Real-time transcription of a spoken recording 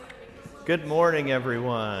Good morning,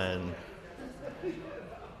 everyone.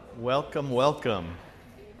 Welcome, welcome.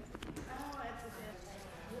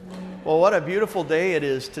 Well, what a beautiful day it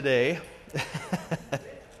is today.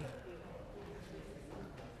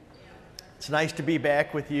 It's nice to be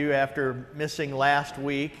back with you after missing last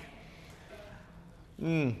week.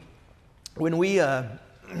 Whenever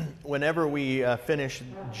we finish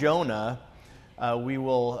Jonah, we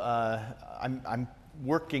will. I'm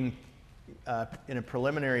working in a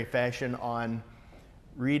preliminary fashion on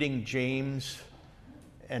reading James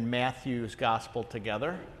and Matthew's gospel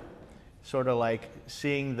together, sort of like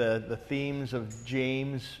seeing the themes of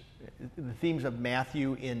James, the themes of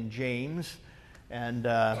Matthew in James, and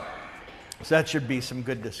so that should be some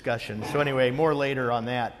good discussion. So anyway, more later on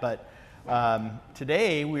that, but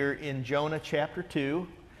today we're in Jonah chapter 2,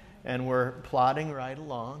 and we're plodding right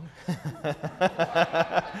along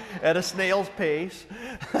at a snail's pace.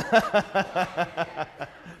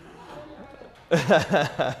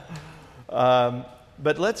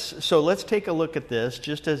 But let's take a look at this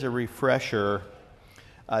just as a refresher.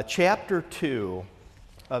 Chapter 2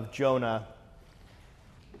 of Jonah,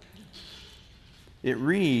 it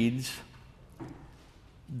reads,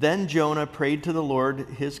 "Then Jonah prayed to the Lord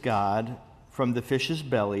his God from the fish's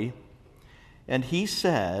belly, and he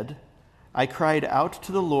said, I cried out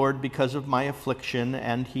to the Lord because of my affliction,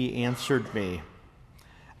 and he answered me.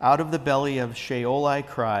 Out of the belly of Sheol I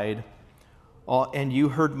cried, and you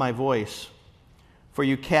heard my voice. For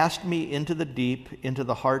you cast me into the deep, into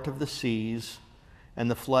the heart of the seas, and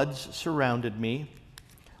the floods surrounded me.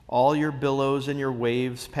 All your billows and your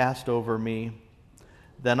waves passed over me.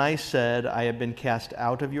 Then I said, I have been cast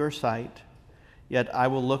out of your sight, yet I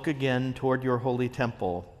will look again toward your holy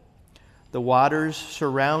temple. The waters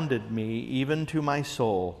surrounded me, even to my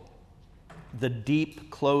soul. The deep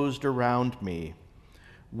closed around me.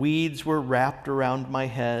 Weeds were wrapped around my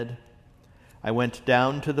head. I went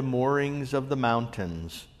down to the moorings of the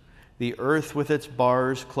mountains. The earth with its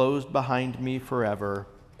bars closed behind me forever.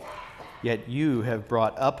 Yet you have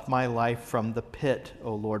brought up my life from the pit,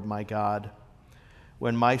 O Lord my God.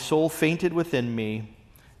 When my soul fainted within me,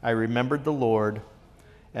 I remembered the Lord,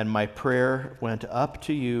 and my prayer went up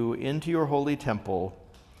to you into your holy temple.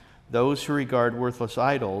 Those who regard worthless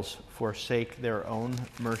idols forsake their own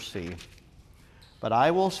mercy. But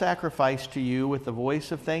I will sacrifice to you with the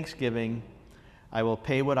voice of thanksgiving. I will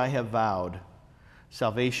pay what I have vowed.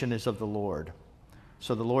 Salvation is of the Lord."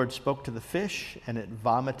 So the Lord spoke to the fish, and it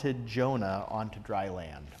vomited Jonah onto dry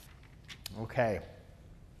land. Okay.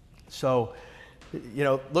 So,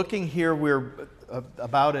 looking here, we're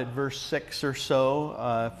about at verse 6 or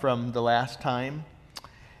so from the last time.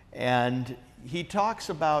 And he talks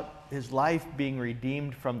about his life being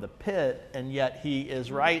redeemed from the pit, and yet he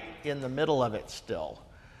is right in the middle of it still.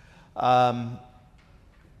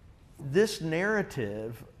 This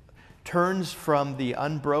narrative turns from the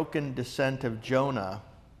unbroken descent of Jonah.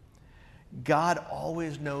 God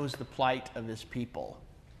always knows the plight of his people.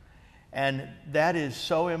 And that is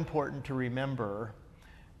so important to remember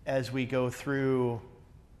as we go through,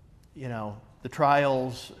 the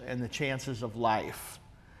trials and the chances of life.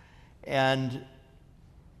 And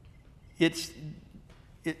this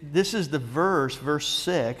is the verse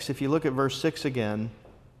 6. If you look at verse 6 again,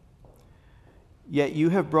 "Yet you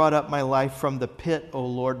have brought up my life from the pit, O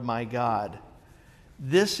Lord my God."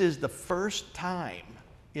 This is the first time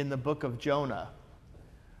in the book of Jonah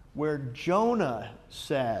where Jonah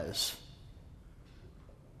says,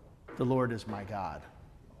 "The Lord is my God."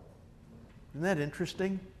 Isn't that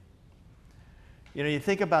interesting? You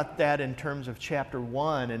think about that in terms of chapter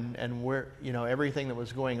 1 and where, everything that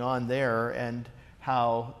was going on there, and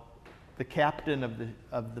how the captain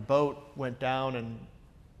of the boat went down and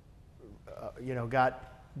got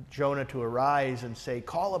Jonah to arise and say,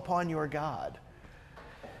 "Call upon your God."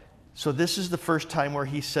 So this is the first time where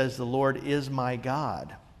he says, "The Lord is my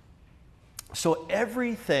God." So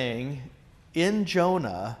everything in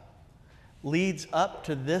Jonah leads up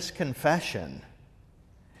to this confession,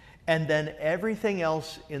 and then everything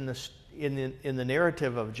else in the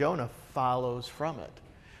narrative of Jonah follows from it.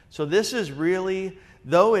 So this is really,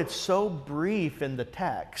 though it's so brief in the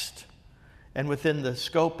text and within the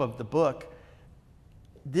scope of the book,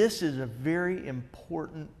 this is a very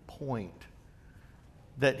important point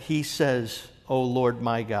that he says, "O Lord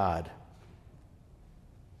my God."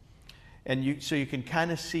 And so you can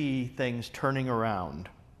kind of see things turning around.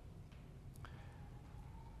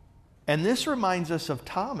 And this reminds us of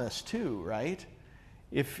Thomas too, right?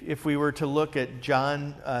 If we were to look at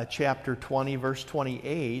John chapter 20, verse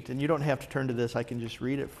 28, and you don't have to turn to this, I can just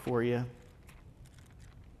read it for you.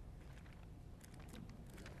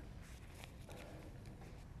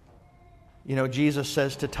 Jesus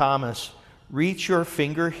says to Thomas, reach your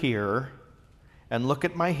finger here and look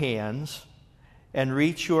at my hands, and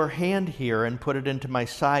reach your hand here and put it into my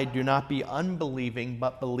side. Do not be unbelieving,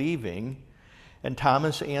 but believing. And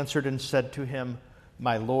Thomas answered and said to him,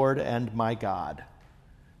 my Lord and my God.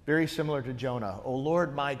 Very similar to Jonah. O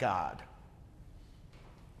Lord, my God.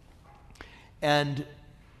 And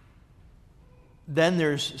then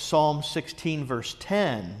there's Psalm 16, verse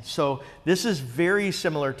 10. So this is very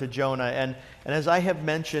similar to Jonah. And as I have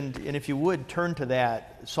mentioned, and if you would turn to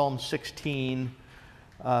that, Psalm 16,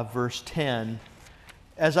 verse 10.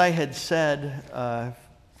 As I had said a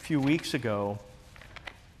few weeks ago,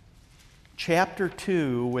 chapter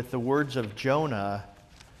 2 with the words of Jonah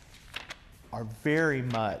are very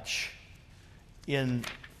much in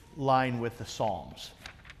line with the Psalms.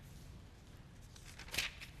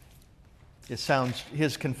 It sounds,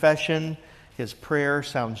 his confession, his prayer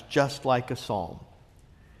sounds just like a psalm.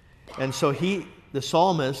 And so the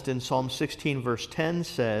psalmist in Psalm 16 verse 10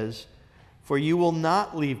 says, for you will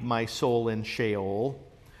not leave my soul in Sheol,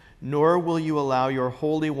 nor will you allow your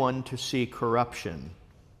Holy One to see corruption.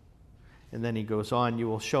 And then he goes on, you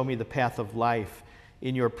will show me the path of life.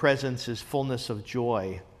 In your presence is fullness of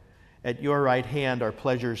joy. At your right hand are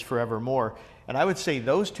pleasures forevermore. And I would say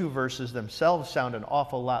those two verses themselves sound an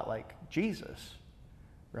awful lot like Jesus,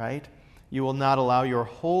 right? You will not allow your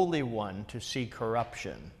Holy One to see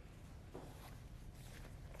corruption.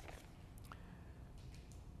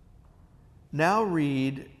 Now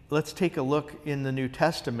let's take a look in the New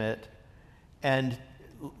Testament and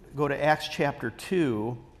go to Acts chapter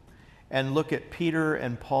 2 and look at Peter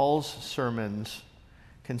and Paul's sermons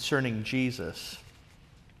concerning Jesus.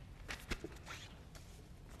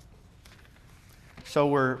 So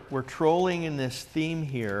we're trolling in this theme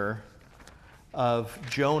here of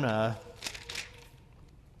Jonah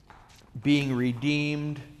being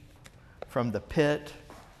redeemed from the pit,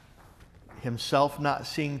 himself not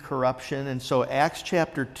seeing corruption. And so Acts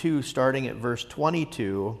chapter 2, starting at verse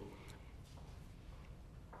 22,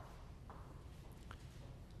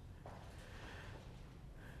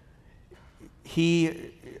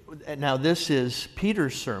 now this is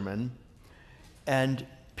Peter's sermon, and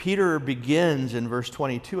Peter begins in verse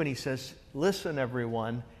 22 and he says, listen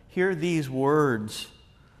everyone, hear these words.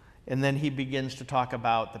 And then he begins to talk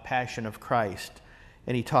about the passion of Christ.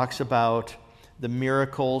 And he talks about the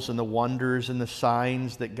miracles and the wonders and the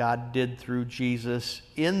signs that God did through Jesus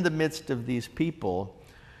in the midst of these people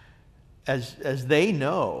as they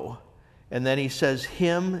know. And then he says,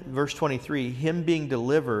 him, verse 23, him being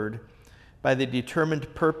delivered by the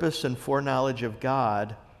determined purpose and foreknowledge of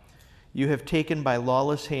God, you have taken by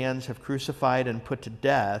lawless hands, have crucified and put to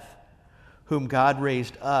death, whom God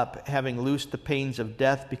raised up, having loosed the pains of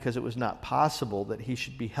death, because it was not possible that he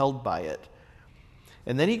should be held by it.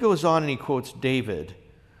 And then he goes on and he quotes David.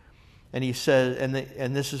 And he says,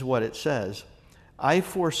 and this is what it says, I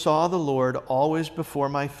foresaw the Lord always before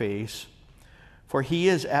my face, for he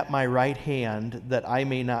is at my right hand, that I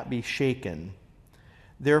may not be shaken.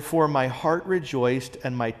 Therefore my heart rejoiced,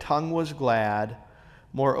 and my tongue was glad.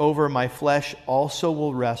 Moreover, my flesh also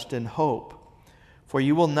will rest in hope. For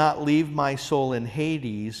you will not leave my soul in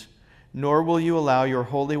Hades, nor will you allow your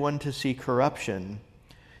Holy One to see corruption.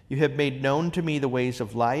 You have made known to me the ways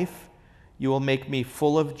of life. You will make me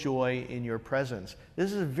full of joy in your presence.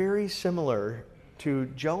 This is very similar to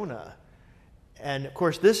Jonah. And of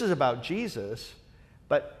course, this is about Jesus,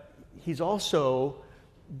 but he's also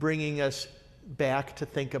bringing us back to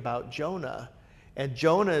think about Jonah. And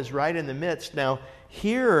Jonah is right in the midst. Now,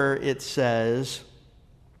 here it says,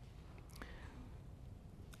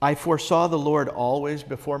 I foresaw the Lord always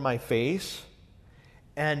before my face.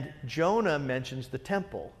 And Jonah mentions the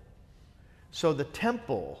temple. So the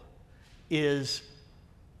temple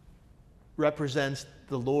represents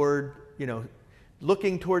the Lord,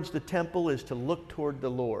 looking towards the temple is to look toward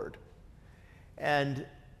the Lord. And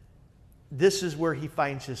this is where he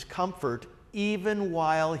finds his comfort, even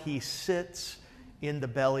while he sits in the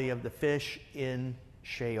belly of the fish in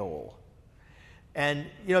Sheol. And,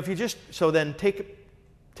 if you then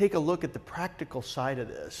take a look at the practical side of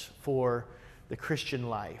this for the Christian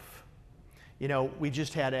life. We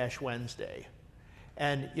just had Ash Wednesday.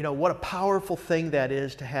 And, what a powerful thing that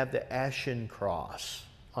is to have the ashen cross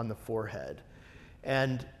on the forehead.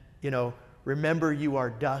 And, remember you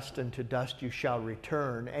are dust, and to dust you shall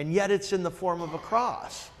return. And yet it's in the form of a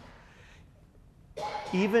cross.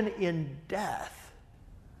 Even in death,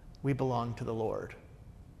 we belong to the Lord.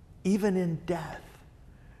 Even in death,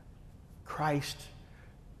 Christ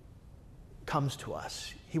comes to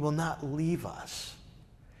us. He will not leave us.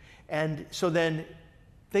 And so then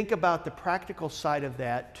think about the practical side of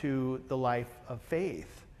that to the life of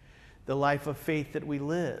faith that we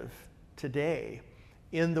live today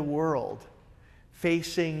in the world,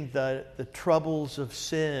 facing the troubles of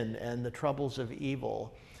sin and the troubles of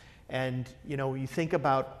evil. And, you think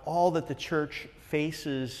about all that the church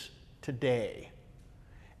faces today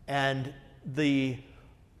and the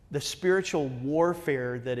spiritual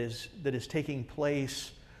warfare that is taking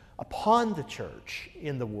place upon the church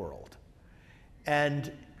in the world.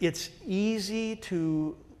 And it's easy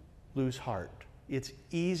to lose heart. It's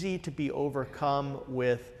easy to be overcome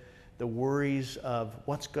with the worries of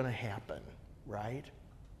what's going to happen, right?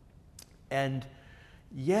 And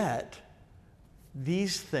yet,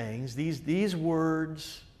 these things, these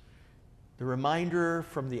words, the reminder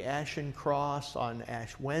from the Ashen Cross on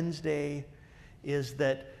Ash Wednesday is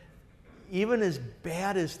that even as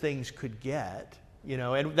bad as things could get,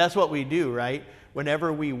 and that's what we do, right?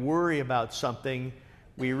 Whenever we worry about something,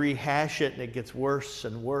 we rehash it and it gets worse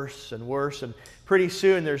and worse and worse. And pretty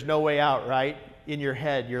soon there's no way out, right? In your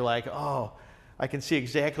head, you're like, oh, I can see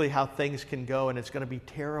exactly how things can go and it's going to be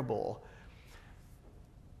terrible.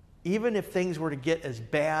 Even if things were to get as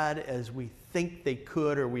bad as we think they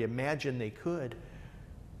could or we imagine they could,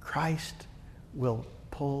 Christ will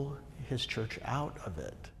pull his church out of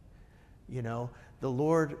it. The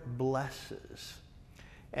Lord blesses.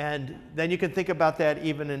 And then you can think about that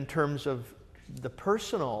even in terms of the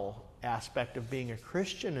personal aspect of being a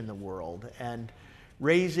Christian in the world and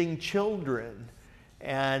raising children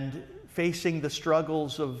and facing the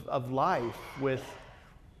struggles of life with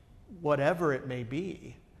whatever it may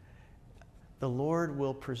be. The Lord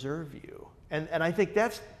will preserve you. And I think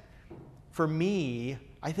that's, for me,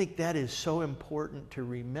 I think that is so important to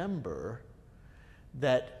remember,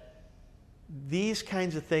 that these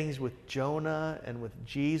kinds of things with Jonah and with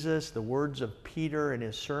Jesus, the words of Peter in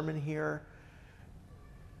his sermon here,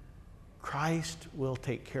 Christ will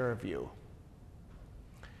take care of you.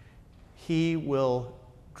 He will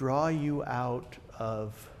draw you out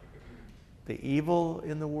of the evil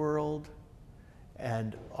in the world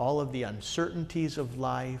and all of the uncertainties of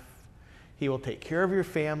life. He will take care of your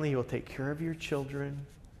family. He will take care of your children.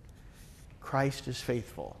 Christ is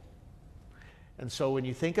faithful. And so when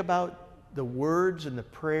you think about the words and the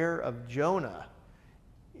prayer of Jonah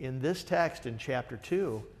in this text in chapter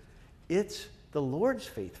 2, it's the Lord's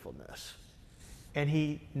faithfulness. And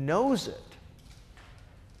he knows it.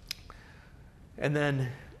 And then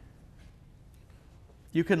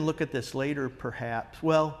you can look at this later perhaps.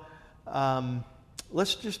 Well,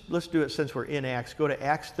 let's do it since we're in Acts. Go to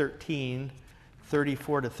Acts 13,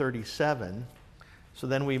 34 to 37. So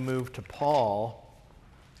then we move to Paul.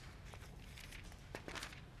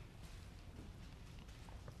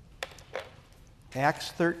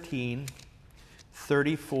 Acts 13,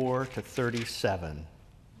 34 to 37.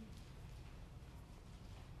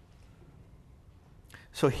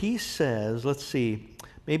 So he says, let's see,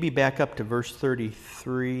 maybe back up to verse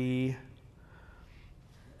 33.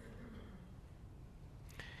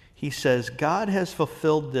 He says, God has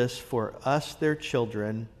fulfilled this for us, their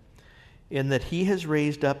children, in that he has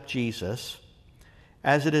raised up Jesus,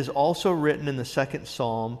 as it is also written in the second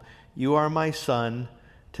psalm, you are my son,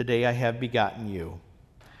 today I have begotten you.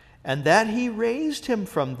 And that he raised him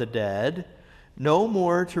from the dead, no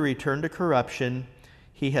more to return to corruption,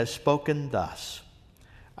 he has spoken thus,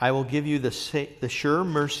 I will give you the sure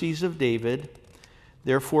mercies of David.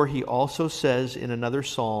 Therefore he also says in another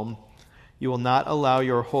psalm, you will not allow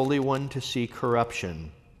your Holy One to see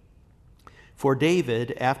corruption. For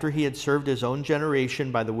David, after he had served his own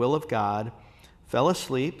generation by the will of God, fell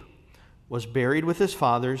asleep, was buried with his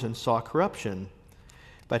fathers, and saw corruption.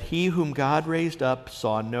 But he whom God raised up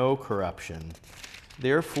saw no corruption.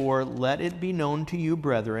 Therefore let it be known to you,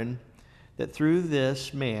 brethren, that through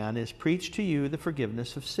this man is preached to you the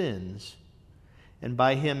forgiveness of sins. And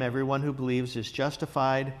by him everyone who believes is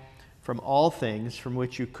justified from all things from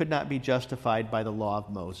which you could not be justified by the law of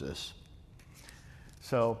Moses.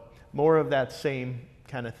 So, more of that same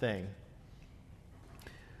kind of thing.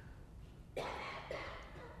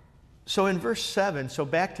 So in verse 7, so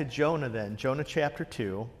back to Jonah then, Jonah chapter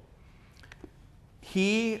 2,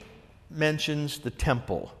 he mentions the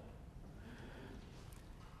temple.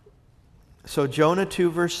 So Jonah 2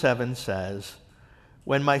 verse 7 says,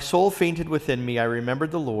 when my soul fainted within me, I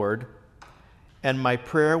remembered the Lord, and my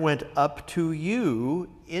prayer went up to you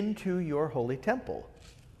into your holy temple.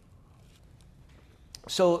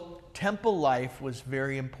 So temple life was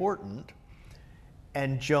very important,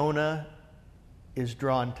 and Jonah is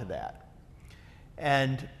drawn to that.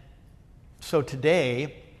 And so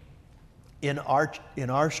today, in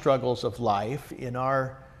our struggles of life, in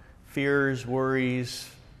our fears, worries,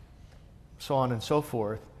 so on and so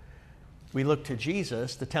forth, we look to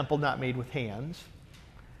Jesus, the temple not made with hands,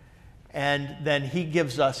 and then he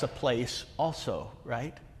gives us a place also,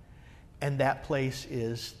 right? And that place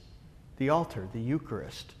is the altar, the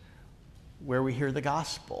Eucharist, where we hear the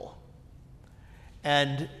gospel.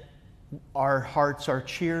 And our hearts are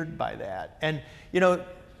cheered by that. And,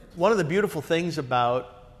 one of the beautiful things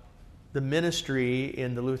about the ministry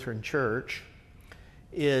in the Lutheran Church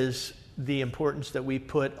is the importance that we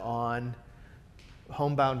put on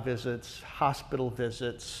homebound visits, hospital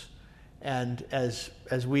visits, and as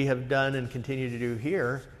we have done and continue to do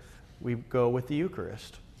here, we go with the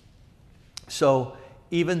Eucharist. So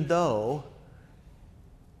even though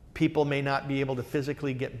people may not be able to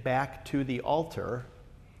physically get back to the altar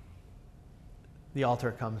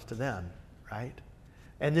comes to them, right?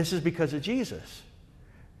 And this is because of Jesus.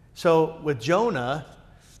 So with Jonah,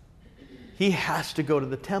 he has to go to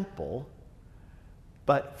the temple,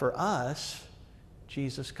 but for us,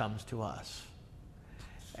 Jesus comes to us.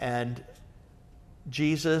 And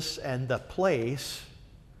Jesus and the place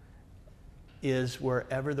is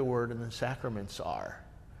wherever the word and the sacraments are,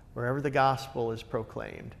 wherever the gospel is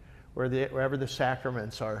proclaimed, wherever the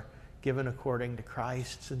sacraments are given according to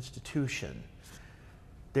Christ's institution.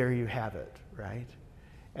 There you have it, right?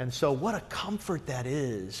 And so what a comfort that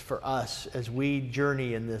is for us as we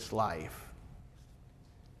journey in this life.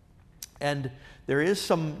 And there is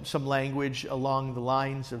some language along the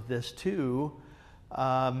lines of this too.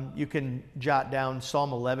 You can jot down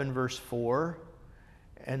Psalm 11 verse 4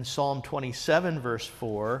 and Psalm 27 verse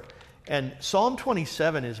 4. And Psalm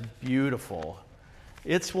 27 is beautiful.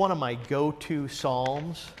 It's one of my go-to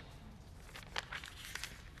psalms.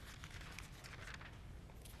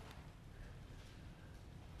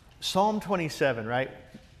 Psalm 27, right?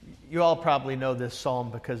 You all probably know this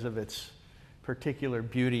psalm because of its particular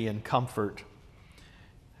beauty and comfort.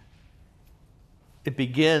 It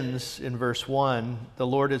begins in verse 1, "The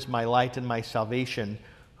Lord is my light and my salvation.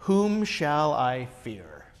 Whom shall I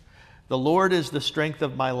fear? The Lord is the strength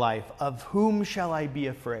of my life. Of whom shall I be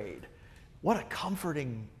afraid?" What a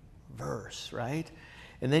comforting verse, right?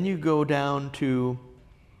 And then you go down to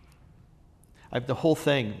the whole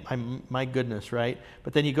thing, my goodness, right?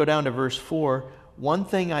 But then you go down to verse 4, "One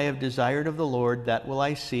thing I have desired of the Lord, that will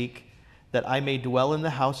I seek, that I may dwell in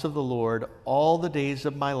the house of the Lord all the days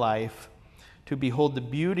of my life, to behold the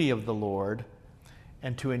beauty of the Lord,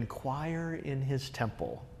 and to inquire in his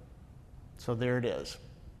temple." So there it is.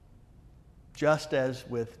 Just as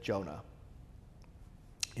with Jonah,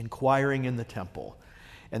 inquiring in the temple.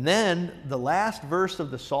 And then the last verse of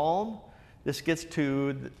the psalm, this gets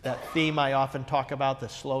to that theme I often talk about, the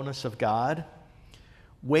slowness of God.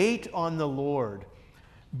 "Wait on the Lord.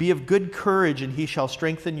 Be of good courage, and he shall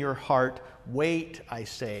strengthen your heart. Wait, I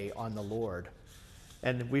say, on the Lord."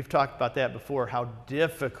 And we've talked about that before, how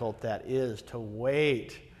difficult that is to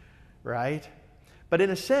wait, right? But in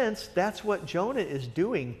a sense, that's what Jonah is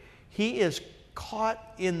doing. He is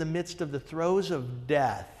caught in the midst of the throes of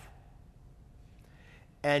death.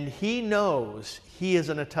 And he knows he is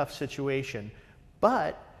in a tough situation.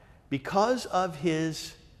 But because of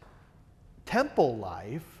his temple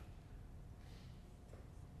life,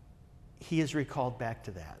 he is recalled back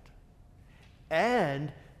to that.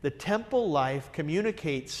 And the temple life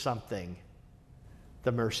communicates something,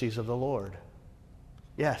 the mercies of the Lord.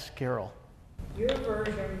 Yes, Carol. Your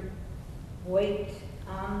version, "Wait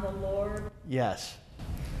on the Lord." Yes.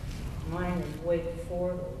 Mine is "Wait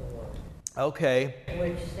for the Lord." Okay.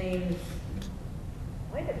 Which seems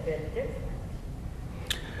quite a bit different.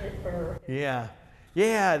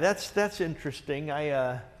 Yeah, that's interesting.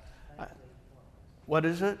 What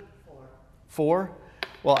is it? 4?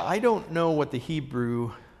 Well, I don't know what the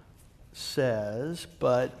Hebrew says,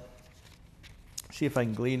 but see if I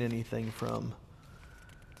can glean anything from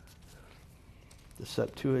the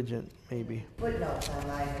Septuagint, maybe. Footnotes on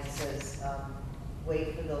mine, it says,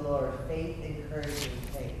 "Wait for the Lord, faith, encouraging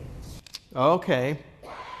faith." Okay.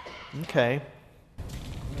 Maybe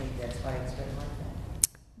that's why it's written like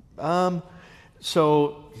that.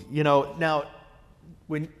 So, now,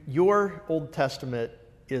 when your Old Testament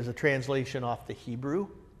is a translation off the Hebrew,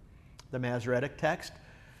 the Masoretic text,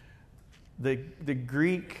 the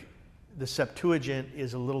Greek, the Septuagint,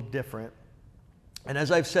 is a little different. And as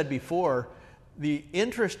I've said before, the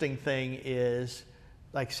interesting thing is,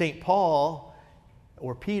 like St. Paul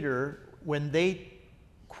or Peter, when they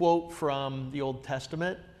quote from the Old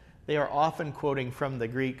Testament, they are often quoting from the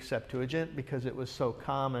Greek Septuagint because it was so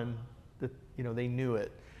common that they knew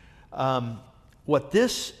it. What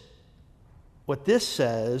this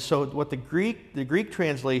says, so what the Greek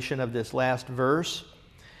translation of this last verse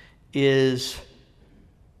is,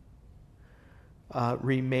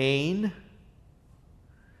 remain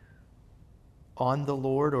on the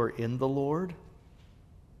Lord or in the Lord.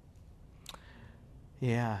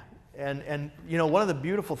 Yeah. And one of the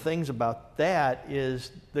beautiful things about that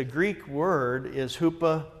is the Greek word is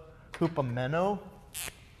hupomeno.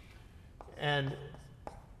 And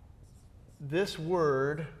this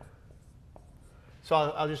word, so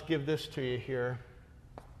I'll just give this to you here.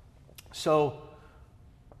 So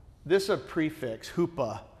this is a prefix,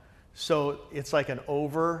 hupa. So it's like an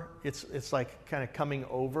over, it's like kind of coming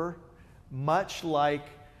over, much like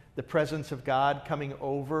the presence of God coming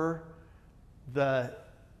over the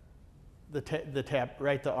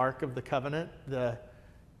Ark of the Covenant, the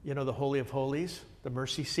Holy of Holies, the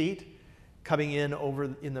mercy seat, coming in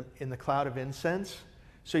over in the cloud of incense.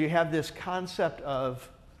 So you have this concept of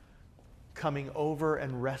coming over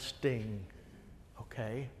and resting.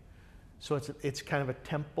 Okay, so it's kind of a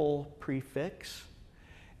temple prefix,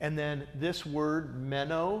 and then this word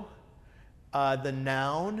meno, the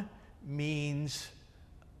noun means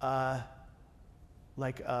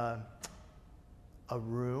like a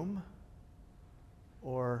room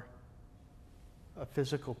or a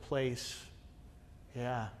physical place.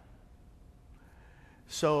 Yeah.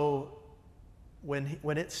 So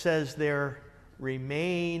when it says there,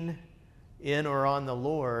 remain in or on the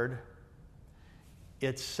Lord,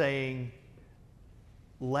 it's saying,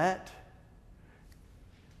 let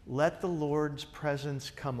the Lord's presence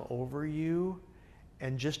come over you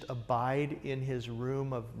and just abide in his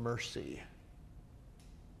room of mercy.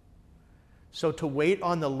 So to wait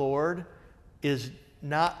on the Lord is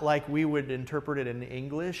not like we would interpret it in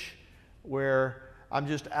English, where I'm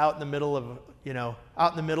just out in the middle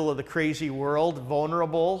of the crazy world,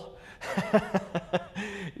 vulnerable.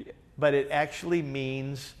 But it actually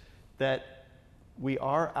means that we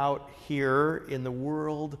are out here in the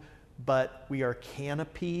world, but we are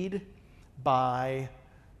canopied by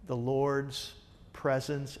the Lord's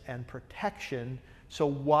presence and protection. So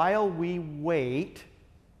while we wait,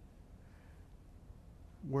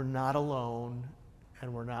 we're not alone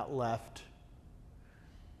and we're not left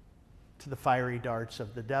to the fiery darts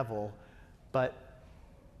of the devil, but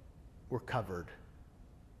we're covered.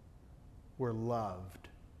 We're loved.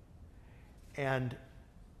 And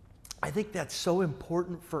I think that's so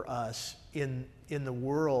important for us in the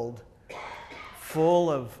world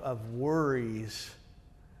full of worries,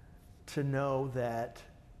 to know that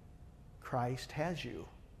Christ has you.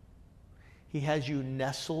 He has you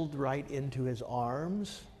nestled right into his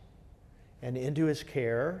arms and into his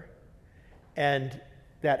care. And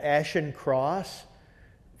that ashen cross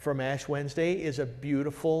from Ash Wednesday is a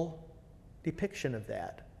beautiful depiction of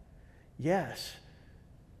that. Yes,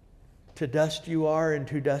 to dust you are and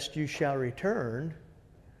to dust you shall return,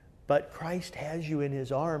 but Christ has you in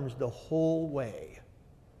his arms the whole way.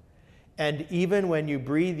 And even when you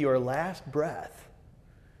breathe your last breath,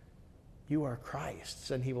 you are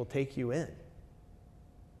Christ's and he will take you in.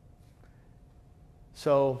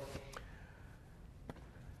 So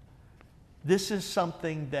this is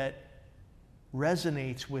something that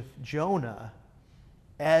resonates with Jonah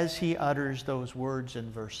as he utters those words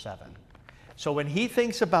in verse 7. So when he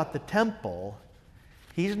thinks about the temple,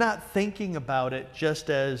 he's not thinking about it just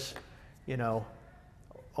as,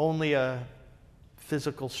 only a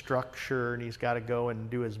physical structure and he's got to go and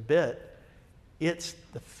do his bit. It's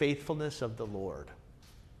the faithfulness of the Lord.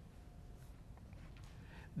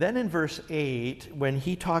 Then in verse 8, when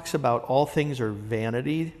he talks about all things are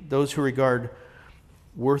vanity, those who regard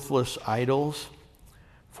worthless idols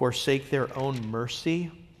forsake their own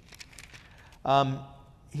mercy,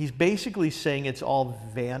 he's basically saying it's all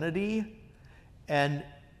vanity, and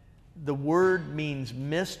the word means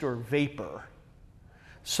mist or vapor.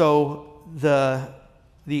 So the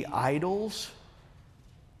idols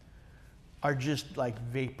are just like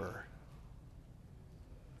vapor.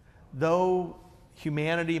 Though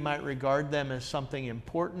humanity might regard them as something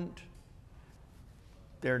important,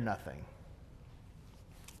 they're nothing.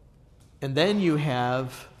 And then you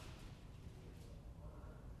have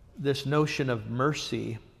this notion of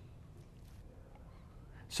mercy.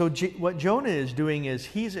 So what Jonah is doing is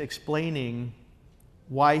he's explaining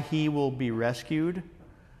why he will be rescued,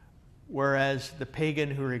 whereas the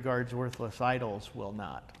pagan who regards worthless idols will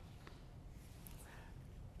not.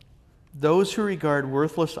 Those who regard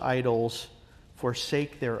worthless idols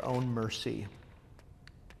forsake their own mercy.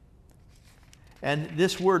 And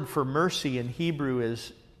this word for mercy in Hebrew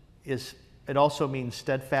is it also means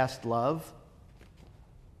steadfast love.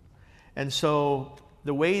 And so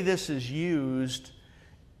the way this is used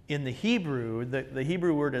in the Hebrew, the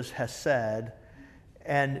Hebrew word is hesed,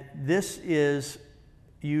 and this is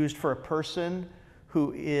used for a person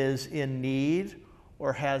who is in need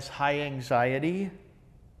or has high anxiety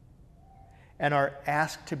and are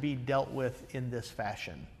asked to be dealt with in this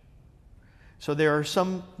fashion. So there are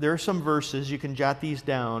some verses, you can jot these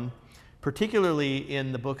down, particularly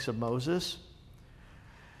in the books of Moses.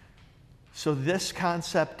 So this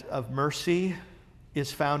concept of mercy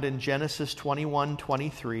is found in Genesis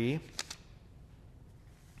 21:23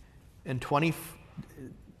 and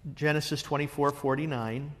Genesis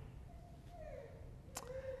 24:49,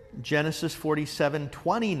 Genesis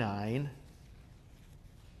 47:29,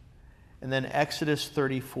 and then Exodus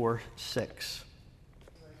 34:6.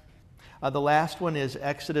 The last one is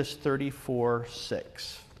Exodus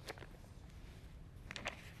 34:6.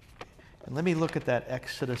 And let me look at that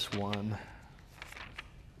Exodus one.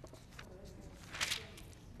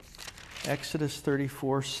 Exodus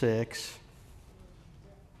 34:6.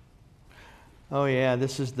 Oh yeah,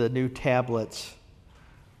 this is the new tablets.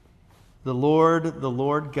 The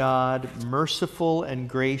Lord God, merciful and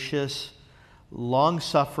gracious,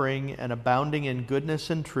 long-suffering and abounding in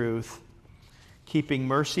goodness and truth, keeping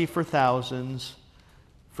mercy for thousands,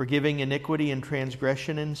 forgiving iniquity and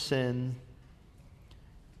transgression and sin,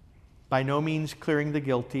 by no means clearing the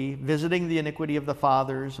guilty, visiting the iniquity of the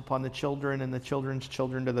fathers upon the children and the children's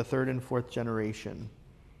children to the third and fourth generation.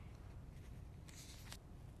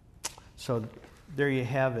 So there you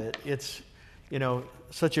have it. It's,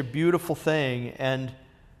 such a beautiful thing. And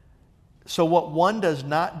so what one does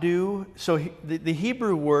not do, so the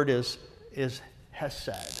Hebrew word is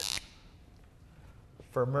hesed,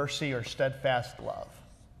 for mercy or steadfast love.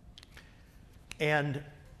 And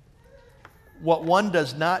what one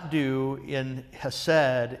does not do in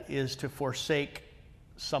hesed is to forsake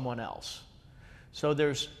someone else. So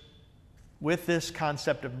with this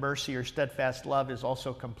concept of mercy or steadfast love is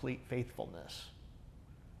also complete faithfulness.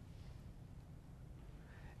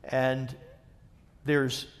 And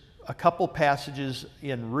there's a couple passages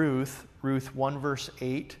in Ruth 1 verse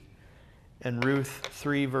 8 and Ruth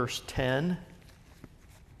 3 verse 10.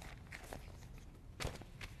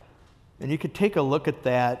 And you could take a look at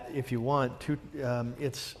that if you want to.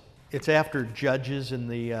 It's after Judges in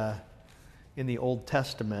the Old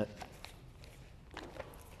Testament.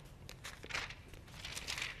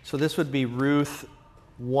 So this would be Ruth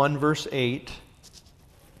 1 verse 8.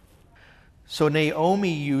 So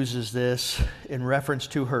Naomi uses this in reference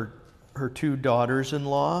to her two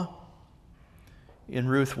daughters-in-law. In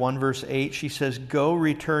Ruth 1 verse 8, she says, "Go,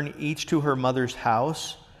 return each to her mother's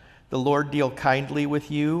house. The Lord deal kindly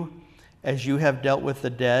with you, as you have dealt with the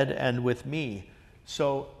dead and with me."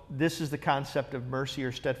 So this is the concept of mercy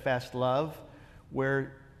or steadfast love,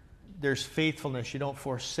 where there's faithfulness. You don't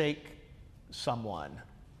forsake someone.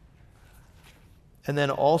 And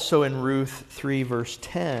then also in Ruth 3 verse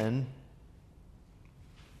 10,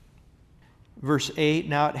 verse 8,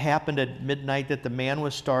 "Now it happened at midnight that the man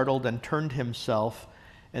was startled and turned himself,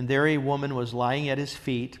 and there a woman was lying at his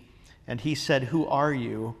feet, and he said, 'Who are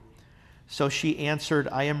you?' So she answered,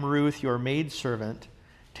 'I am Ruth, your maidservant.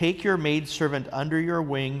 Take your maidservant under your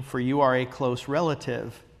wing, for you are a close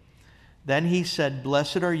relative.' Then he said,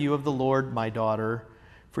 'Blessed are you of the Lord, my daughter,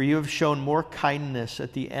 for you have shown more kindness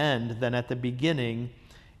at the end than at the beginning,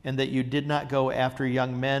 and that you did not go after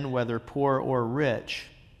young men, whether poor or rich.'"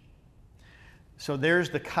 So there's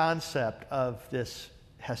the concept of this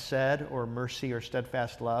hesed, or mercy or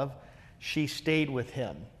steadfast love. She stayed with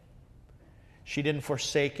him. She didn't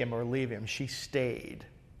forsake him or leave him. She stayed.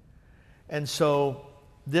 And so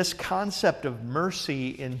this concept of mercy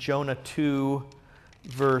in Jonah 2,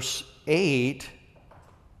 verse 8,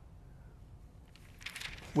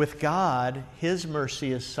 with God, his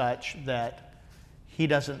mercy is such that he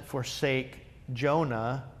doesn't forsake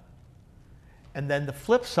Jonah. And then the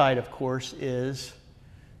flip side, of course, is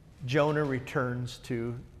Jonah returns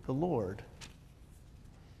to the Lord.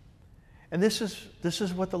 And this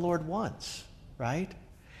is what the Lord wants, right?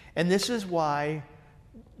 And this is why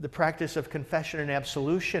the practice of confession and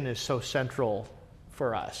absolution is so central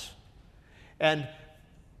for us. And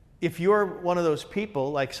if you're one of those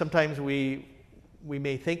people, like sometimes we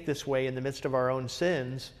may think this way in the midst of our own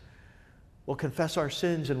sins, we'll confess our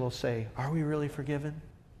sins and we'll say, "Are we really forgiven?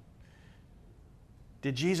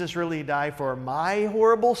 Did Jesus really die for my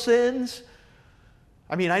horrible sins?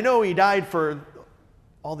 I mean, I know he died for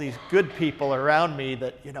all these good people around me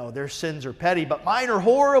that, their sins are petty, but mine are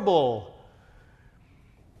horrible.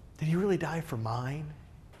 Did he really die for mine?"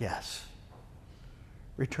 Yes.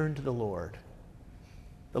 Return to the Lord.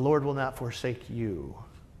 The Lord will not forsake you.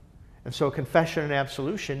 And so confession and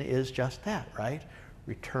absolution is just that, right?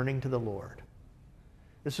 Returning to the Lord.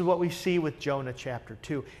 This is what we see with Jonah chapter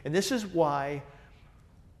 2. And this is why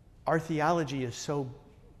our theology is so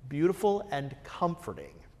beautiful and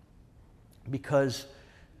comforting because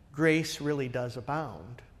grace really does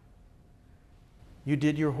abound. You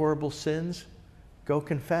did your horrible sins, go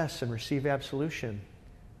confess and receive absolution.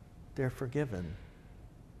 They're forgiven.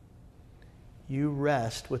 You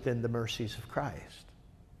rest within the mercies of Christ.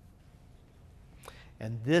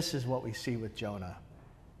 And this is what we see with Jonah,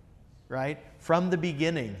 right? From the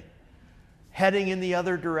beginning, heading in the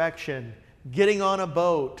other direction, getting on a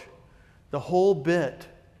boat, the whole bit,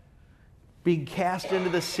 being cast into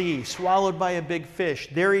the sea, swallowed by a big fish.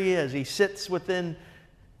 There he is. He sits within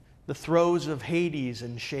the throes of Hades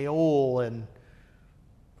and Sheol. And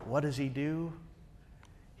what does he do?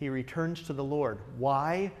 He returns to the Lord.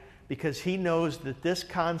 Why? Because he knows that this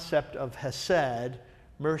concept of hesed,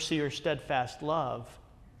 mercy or steadfast love,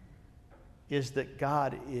 is that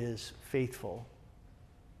God is faithful.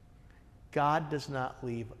 God does not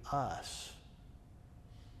leave us.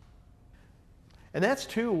 And that's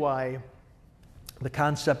too why the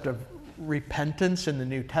concept of repentance in the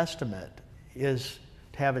New Testament is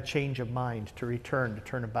to have a change of mind, to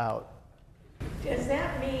turn about. Does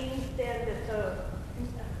that mean then that the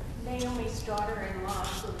Naomi's daughter-in-law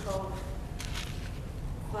were both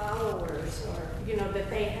followers, or that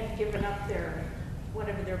they had given up their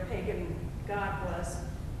whatever their pagan god was,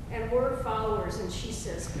 and were followers, and she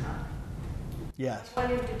says, "Come. Yes. I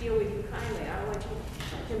want him to deal with you kindly. I want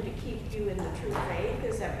him to keep you in the true faith."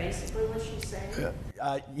 Is that basically what she's saying?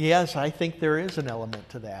 Yes, I think there is an element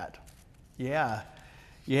to that. Yeah.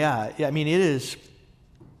 I mean, it is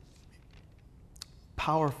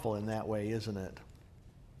powerful in that way, isn't it?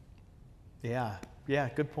 Yeah,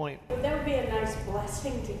 good point. But that would be a nice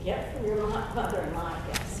blessing to get from your mother-in-law, I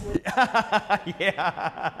guess.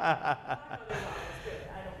 Yeah.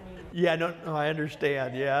 Yeah, no, I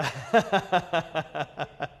understand, yeah.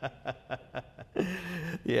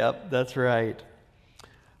 Yep, that's right.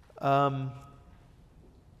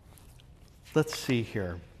 Let's see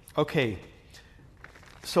here. Okay,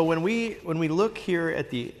 so when we look here at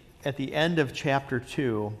the end of chapter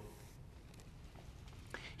 2,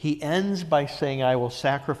 he ends by saying, "I will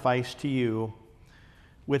sacrifice to you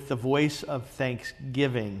with the voice of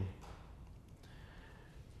thanksgiving."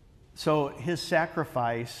 So his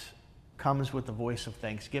sacrifice comes with the voice of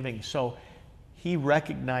thanksgiving. So he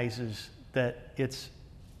recognizes that it's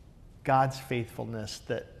God's faithfulness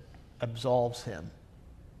that absolves him.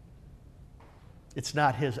 It's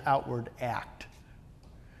not his outward act,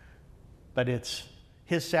 but it's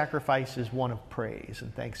his sacrifice is one of praise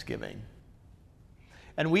and thanksgiving.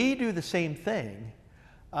 And we do the same thing.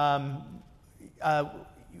 I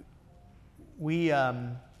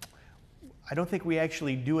don't think we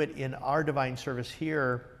actually do it in our divine service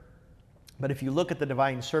here, but if you look at the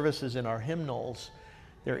divine services in our hymnals,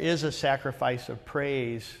 there is a sacrifice of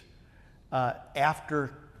praise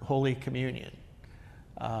after Holy Communion.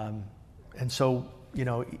 And so,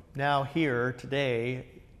 now here today,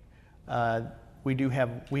 we do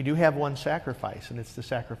have one sacrifice, and it's the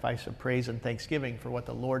sacrifice of praise and thanksgiving for what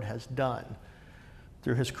the Lord has done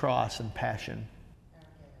through his cross and passion.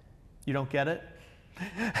 You don't get it?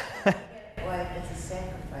 Why it's a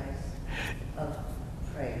sacrifice of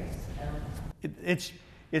praise.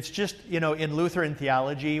 It's just, in Lutheran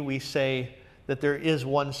theology, we say that there is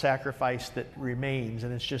one sacrifice that remains,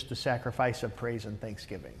 and it's just the sacrifice of praise and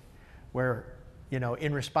thanksgiving, where,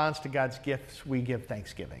 in response to God's gifts, we give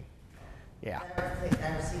thanksgiving. Yeah. I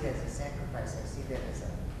don't see it as a sacrifice. I see that as a...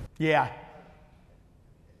 Yeah.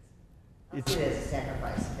 I don't see it as a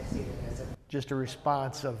sacrifice. I see it as a... Just a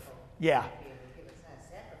response of, yeah. It's not a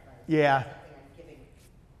sacrifice. Yeah. It's something I'm giving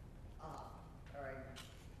up.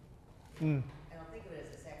 I don't think of it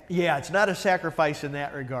as a sacrifice. Yeah, it's not a sacrifice in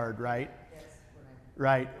that regard, right? That's what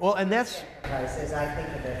Right. Well, and that's... sacrifice, as I think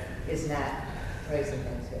of it, is not praise and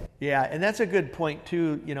thanksgiving. Yeah, and that's a good point,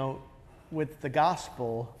 too. With the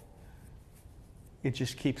gospel, it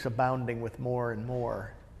just keeps abounding with more and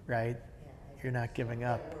more, right? You're not giving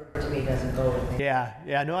up. That word to me doesn't go with me.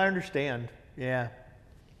 Yeah, no, I understand. Yeah.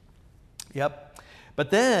 Yep. But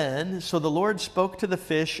then, so the Lord spoke to the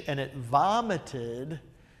fish, and it vomited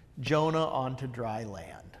Jonah onto dry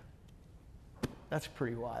land. That's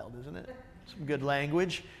pretty wild, isn't it? Some good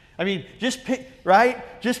language. I mean, just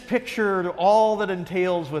picture all that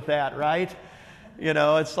entails with that, right?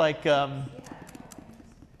 It's like,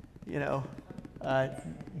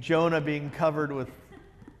 Jonah being covered with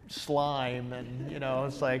slime, and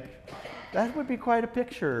it's like, that would be quite a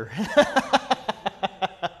picture.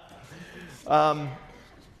 How about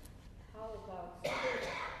spit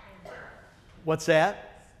him out? What's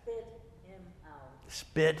that? Spit him out.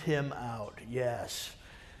 Spit him out, yes.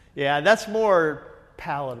 Yeah, that's more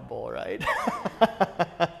palatable, right?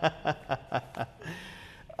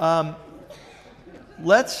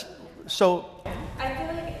 So I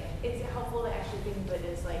feel like it's helpful to actually think of it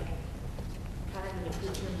as like kind of an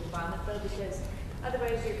improved term of vomit though, because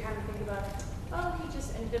otherwise you're kind of thinking about, oh, he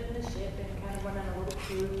just ended up in the ship and kind of went on a little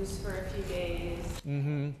cruise for a few days.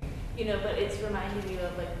 mm-hmm, You know, but it's reminding you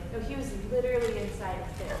of like, no, he was literally inside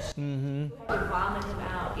a fish. mm-hmm. You had to vomit him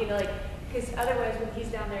out. You know, like, because otherwise when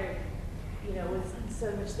he's down there, you know, with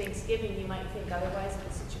so much Thanksgiving, you might think otherwise of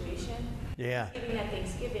the situation. Yeah. Giving that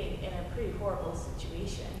Thanksgiving in a pretty horrible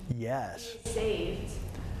situation. Yes. He's saved,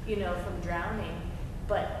 you know, from drowning,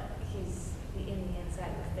 but he's in the inside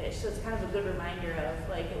of the fish. So it's kind of a good reminder of,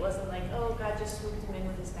 like, it wasn't like, oh, God just swooped him in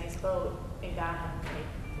with his nice boat and got him.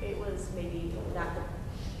 Like, it was maybe not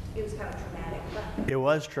the, it was kind of traumatic. But It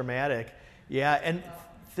was traumatic. Yeah, and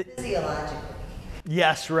Physiologically,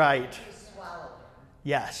 yes, right. you swallowed them.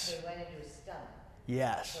 Yes. They went into his stomach.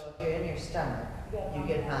 Yes. So if you're in your stomach, you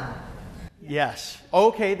get vomit. Yes.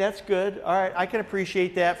 Okay, that's good. All right, I can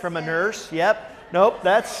appreciate that from a nurse. Yep. Nope,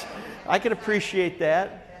 I can appreciate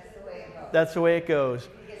that. That's the way it goes. That's the way it goes. If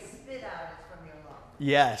you get spit out, it's from your lungs.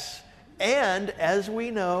 Yes. And as we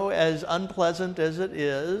know, as unpleasant as it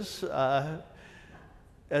is,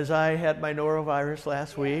 as I had my norovirus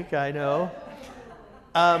last week, I know,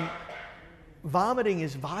 vomiting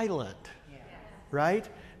is violent, right?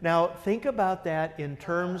 Now, think about that in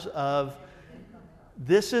terms of,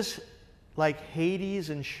 this is like Hades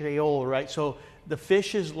and Sheol, right? So the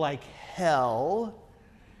fish is like hell,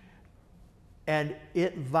 and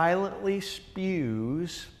it violently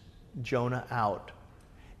spews Jonah out.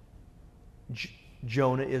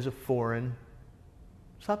 Jonah is a foreign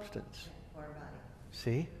substance. Poor body.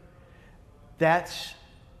 See? That's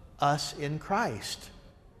us in Christ.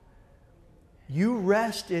 You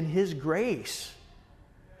rest in His grace.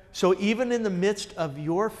 So even in the midst of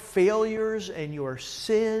your failures and your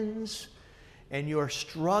sins and your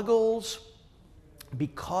struggles,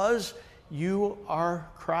 because you are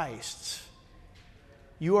Christ's,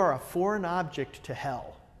 you are a foreign object to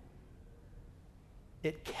hell.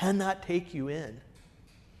 It cannot take you in.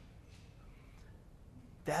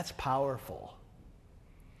 That's powerful.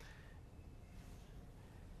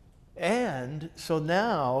 And so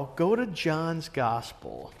now go to John's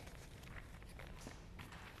Gospel.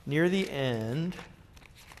 Near the end,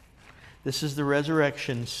 this is the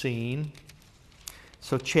resurrection scene.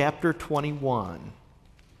 So chapter 21.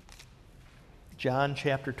 John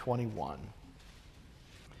chapter 21.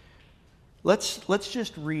 Let's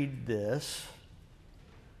just read this,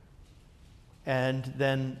 and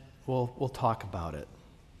then we'll talk about it.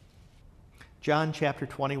 John chapter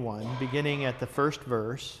 21, beginning at the first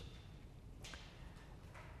verse.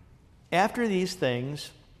 After these things,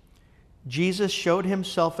 Jesus showed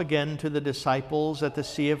himself again to the disciples at the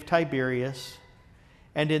Sea of Tiberias,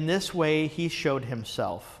 and in this way he showed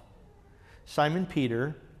himself. Simon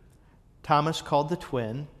Peter, Thomas called the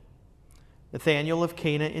twin, Nathanael of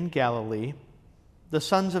Cana in Galilee, the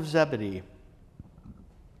sons of Zebedee,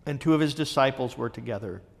 and two of his disciples were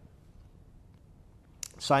together.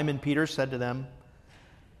 Simon Peter said to them,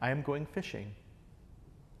 I am going fishing.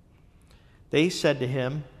 They said to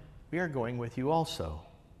him, we are going with you also.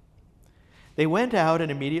 They went out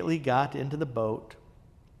and immediately got into the boat,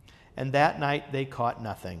 and that night they caught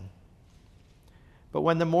nothing. But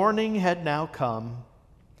when the morning had now come,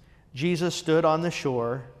 Jesus stood on the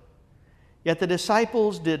shore, yet the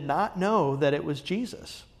disciples did not know that it was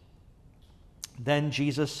Jesus. Then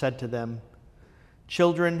Jesus said to them,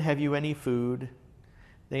 Children, have you any food?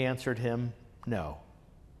 They answered him, No.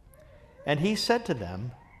 And he said to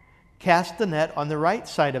them, Cast the net on the right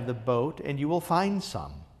side of the boat, and you will find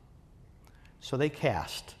some. So they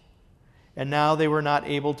cast, and now they were not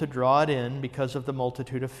able to draw it in because of the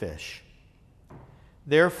multitude of fish.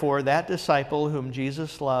 Therefore that disciple whom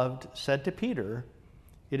Jesus loved said to Peter,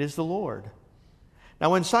 It is the Lord.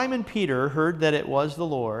 Now when Simon Peter heard that it was the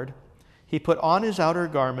Lord, he put on his outer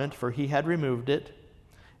garment, for he had removed it,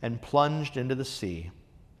 and plunged into the sea.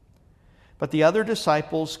 But the other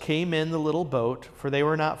disciples came in the little boat, for they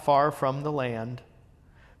were not far from the land,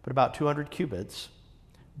 but about 200 cubits,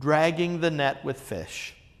 dragging the net with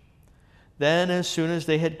fish. Then, as soon as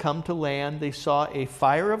they had come to land, they saw a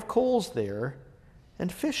fire of coals there,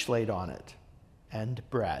 and fish laid on it, and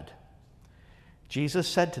bread. Jesus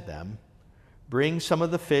said to them, Bring some of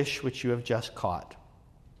the fish which you have just caught.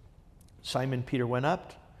 Simon Peter went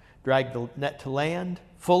up, dragged the net to land,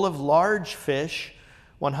 full of large fish,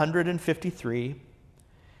 153,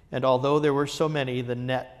 and although there were so many, the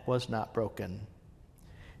net was not broken.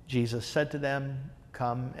 Jesus said to them,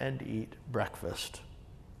 Come and eat breakfast.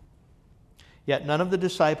 Yet none of the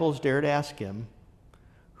disciples dared ask him,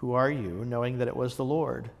 "Who are you?" knowing that it was the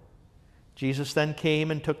Lord. Jesus then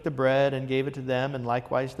came and took the bread and gave it to them, and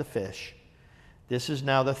likewise the fish. This is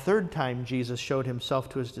now the third time Jesus showed himself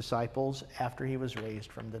to his disciples after he was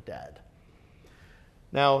raised from the dead.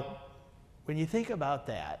 Now, when you think about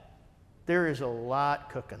that, there is a lot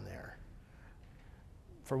cooking there.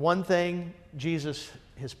 For one thing, Jesus,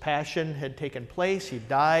 his passion had taken place. He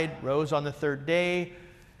died, rose on the third day.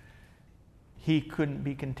 He couldn't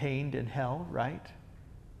be contained in hell, right?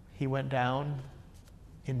 He went down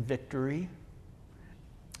in victory.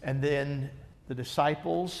 And then the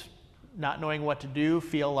disciples, not knowing what to do,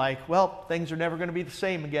 feel like, well, things are never going to be the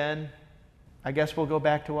same again. I guess we'll go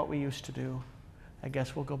back to what we used to do. I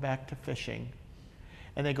guess we'll go back to fishing.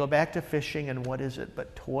 And they go back to fishing, and what is it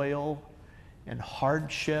but toil and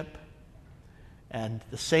hardship? And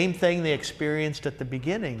the same thing they experienced at the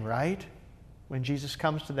beginning, right? When Jesus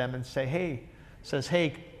comes to them and says,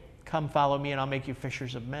 hey, come follow me and I'll make you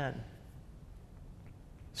fishers of men.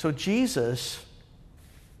 So Jesus,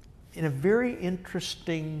 in a very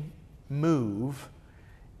interesting move,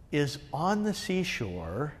 is on the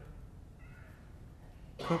seashore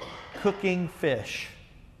cooking fish.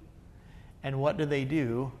 And what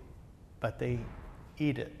do? But they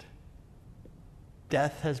eat it.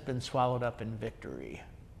 Death has been swallowed up in victory.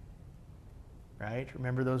 Right?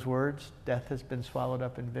 Remember those words? Death has been swallowed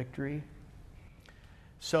up in victory.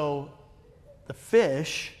 So the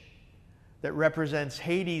fish that represents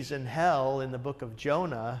Hades and hell in the book of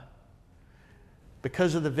Jonah,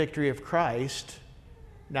 because of the victory of Christ,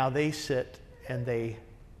 now they sit and they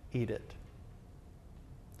eat it.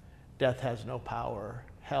 Death has no power.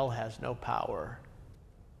 Hell has no power.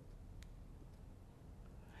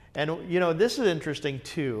 And, this is interesting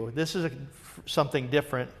too. This is something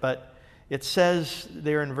different, but it says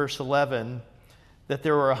there in verse 11 that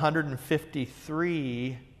there were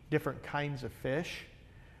 153 different kinds of fish.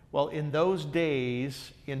 Well, in those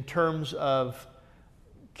days, in terms of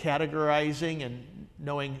categorizing and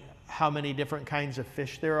knowing how many different kinds of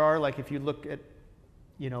fish there are, like if you look at,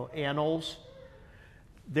 annals,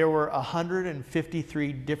 there were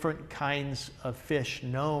 153 different kinds of fish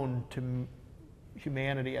known to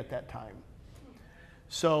humanity at that time.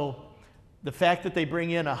 So the fact that they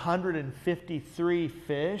bring in 153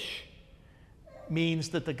 fish means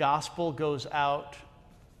that the gospel goes out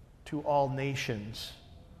to all nations,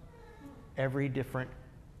 every different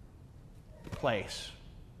place.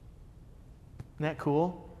 Isn't that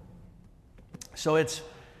cool? So it's,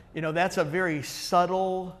 that's a very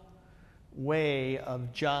subtle way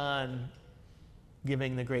of John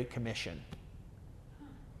giving the Great Commission.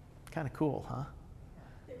 Kind of cool, huh?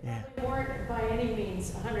 There probably weren't by any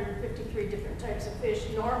means 153 different types of fish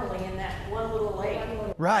normally in that one little lake.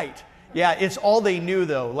 Right. Yeah, it's all they knew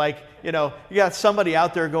though. Like, you got somebody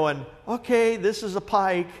out there going, okay, this is a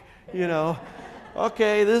pike,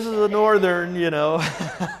 okay, this is a northern,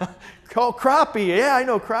 called crappie. Yeah, I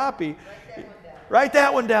know crappie. Write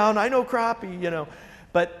that one down. I know crappie,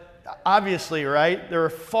 But obviously, right, there are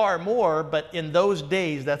far more, but in those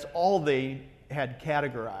days, that's all they had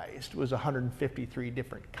categorized was 153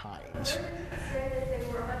 different kinds. Where did it say that there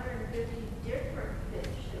were 150 different fish?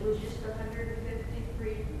 It was just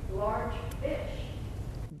 153 large fish.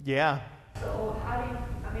 Yeah. So how do you,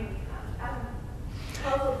 I'm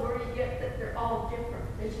puzzled where you get that they're all different.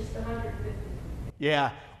 It's just 150.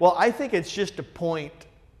 Yeah. Well, I think it's just a point.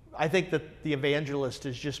 I think that the evangelist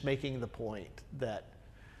is just making the point that,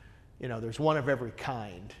 there's one of every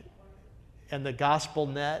kind. And the gospel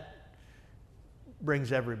net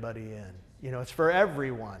brings everybody in. It's for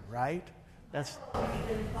everyone, right? That's. I've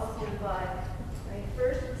been puzzled by,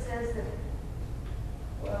 first it says that,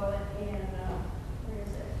 well, in where is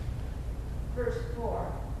it? Verse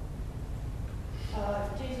 4.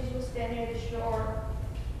 Jesus was standing at the shore,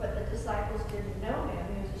 but the disciples didn't know him.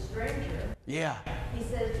 He was a stranger. Yeah. He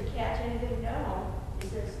says, to catch anything, no. He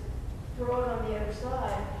says, throw it on the other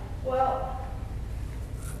side. Well,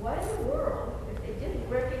 why in the world, if they didn't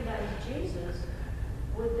recognize Jesus,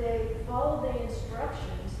 would they follow the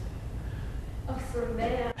instructions of the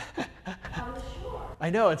man on the shore?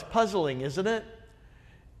 I know, it's puzzling, isn't it?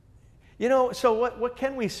 So what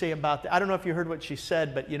can we say about that? I don't know if you heard what she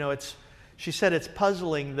said, but she said it's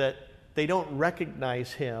puzzling that they don't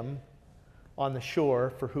recognize him on the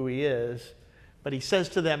shore for who he is, but he says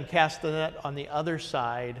to them, cast the net on the other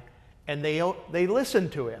side, and they listen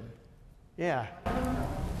to him. Yeah.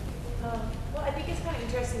 Well, I think it's kind of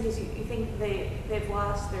interesting because you think they've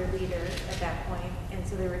lost their leader at that point, and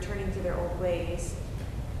so they're returning to their old ways.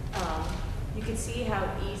 you could see how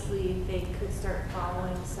easily they could start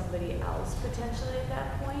following somebody else potentially at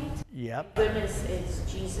that point. Yep. Goodness,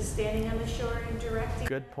 it's Jesus standing on the shore and directing.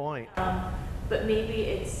 Good point. But maybe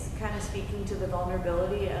it's kind of speaking to the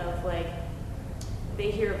vulnerability of like, they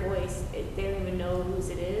hear a voice, they don't even know whose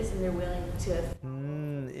it is, and they're willing to.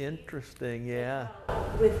 Interesting, yeah.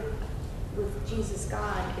 With Jesus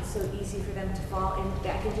gone, it's so easy for them to fall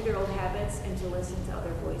back into their old habits and to listen to other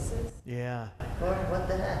voices. Yeah. Lord, what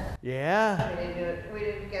the heck? Yeah. We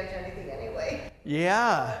didn't catch anything anyway.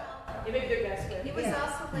 Yeah. They make their guess good. It was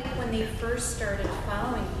also like when they first started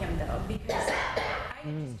following him, though, because I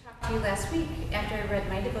just talked to you last week after I read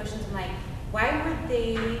my devotions. I'm like, why would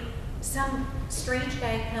they? Some strange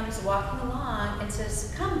guy comes walking along and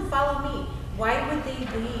says, "Come, follow me." Why would they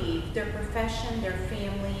leave their profession, their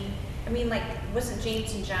family? I mean, like, wasn't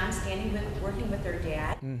James and John working with their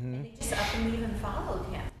dad? And they just up and leave and followed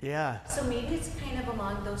him. Yeah. So maybe it's kind of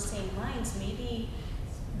along those same lines. Maybe,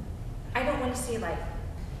 I don't want to say like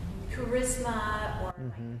charisma or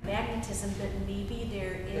like magnetism, but maybe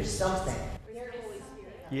There's something.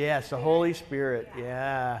 Yes, the Holy Spirit.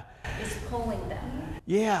 Yeah. is pulling them.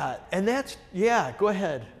 Yeah. And that's, go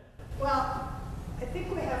ahead. Well, I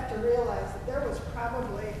think we have to realize that there was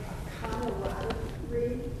probably a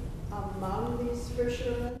camaraderie among these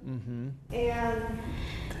fishermen. And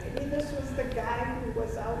maybe this was the guy who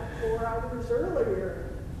was out 4 hours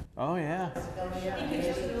earlier. Oh, yeah. You could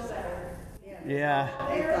just feel better. Yeah.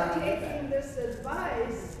 They're taking this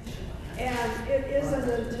advice, and it isn't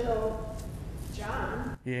until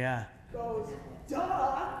John Yeah. goes,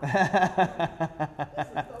 duh, this is the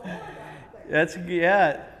Lord out there.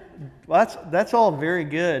 Yeah. Well, that's all very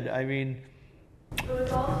good. I mean, It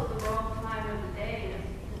was also the wrong time of the day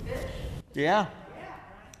to fish. yeah.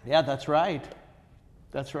 Yeah, that's right.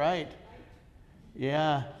 That's right.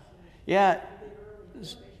 Yeah. Yeah.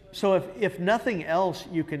 So if nothing else,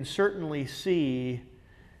 you can certainly see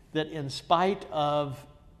that in spite of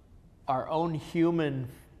our own human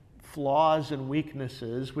flaws and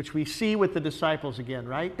weaknesses, which we see with the disciples again,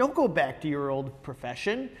 right? Don't go back to your old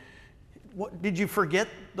profession. What, did you forget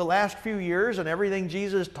the last few years and everything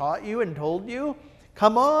Jesus taught you and told you?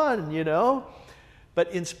 Come on,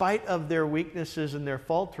 But in spite of their weaknesses and their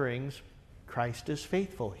falterings, Christ is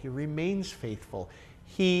faithful. He remains faithful.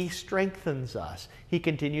 He strengthens us. He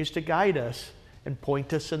continues to guide us and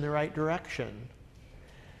point us in the right direction.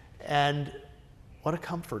 And what a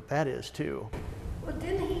comfort that is, too. Well,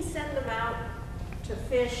 didn't he send them out to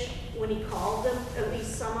fish when he called them, at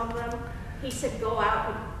least some of them? He said, go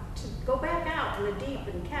back out in the deep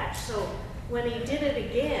and catch. So when he did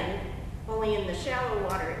it again, only in the shallow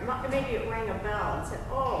water, maybe it rang a bell and said,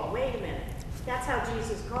 oh, wait a minute. That's how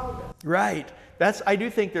Jesus called us. Right. I do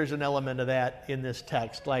think there's an element of that in this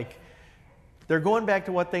text. Like, they're going back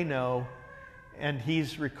to what they know, and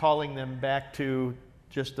he's recalling them back to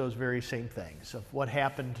just those very same things of what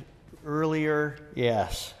happened earlier.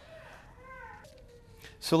 Yes.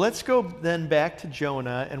 So let's go then back to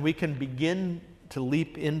Jonah, and we can begin to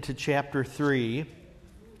leap into chapter 3.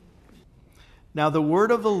 Now the word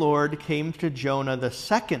of the Lord came to Jonah the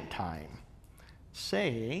second time,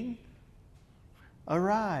 saying,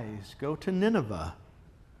 Arise, go to Nineveh,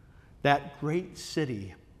 that great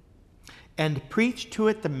city, and preach to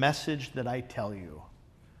it the message that I tell you.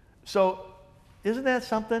 So, isn't that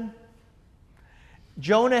something?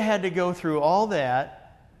 Jonah had to go through all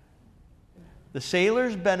that. The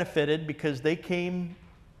sailors benefited because they confessed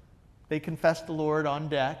the Lord on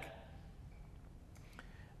deck.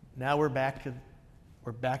 Now we're back to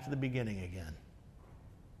the beginning again.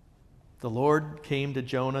 The Lord came to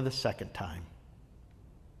Jonah the second time.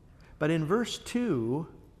 But in verse 2,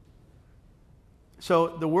 so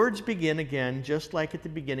the words begin again just like at the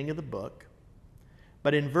beginning of the book.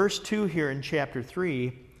 But in verse 2 here in chapter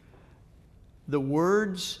 3, the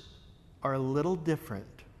words are a little different.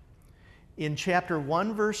 In chapter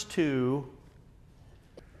 1, verse 2,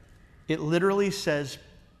 it literally says,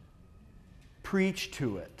 preach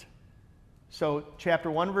to it. So chapter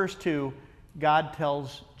 1, verse 2, God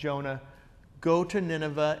tells Jonah, go to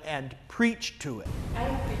Nineveh and preach to it. I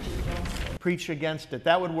preach against it. Preach against it.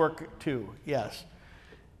 That would work too, yes.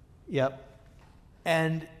 Yep.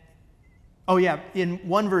 And, in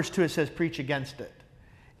 1 verse 2 it says preach against it.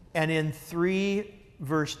 And in 3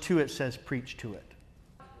 verse 2 it says preach to it.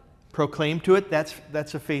 Proclaim to it,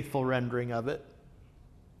 that's a faithful rendering of it.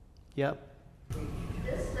 Yep.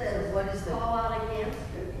 This says, What is the- call out against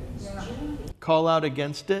it. Call out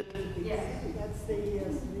against it. Yes, that's the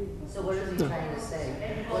So what is he trying to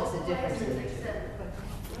say? What's the difference in the two?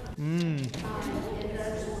 It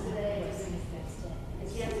doesn't say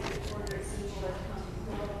against the order of people that come.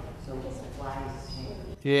 So why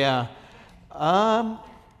Yeah. I'm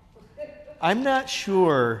not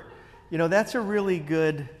sure. You know, that's a really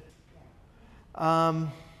good. Why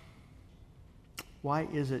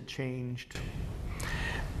is it changed?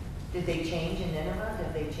 Did they change in Nineveh?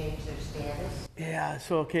 Did they change their status? Yeah.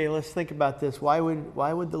 So okay, let's think about this. Why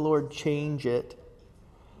would the Lord change it?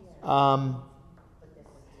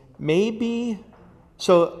 Maybe.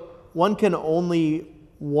 So one can only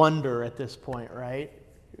wonder at this point, right?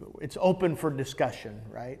 It's open for discussion,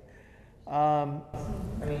 right? I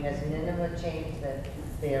mean, has Nineveh changed that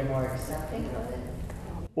they are more accepting of it?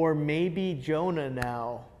 Or maybe Jonah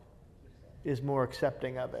now is more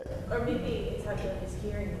accepting of it. Or maybe it's how Jonah's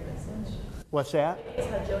hearing the message. What's that? Maybe it's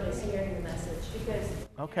how Jonah's hearing the message, because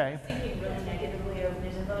Okay. thinking really negatively of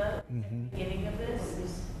Nineveh at the beginning of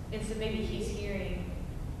this, and so maybe he's hearing,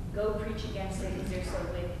 go preach against it because they're so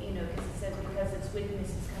wicked, because it says because its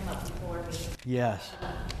wickedness has come up before me. Yes.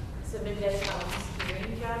 So maybe that's how he's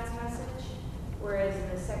hearing God's message. Whereas in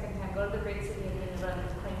the second time, go to the great city of Nineveh and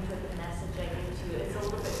proclaim to it the message I give to you. It's a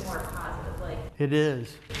little bit more positive, like. It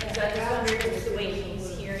is. And so I just wonder if the way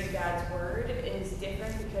he's hearing God's word is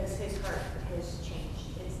different because his heart has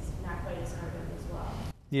changed. It's not quite as hardened as well.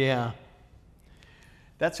 Yeah.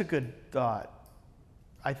 That's a good thought.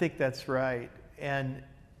 I think that's right. And,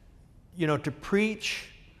 to preach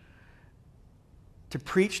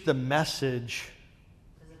the message.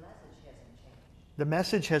 The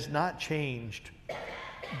message has not changed,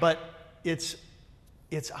 but it's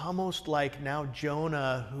almost like now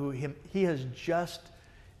Jonah, he has just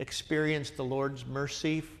experienced the Lord's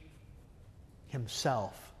mercy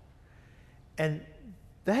himself. And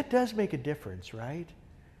that does make a difference, right?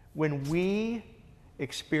 When we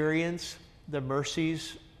experience the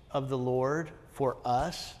mercies of the Lord for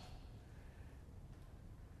us,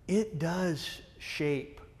 it does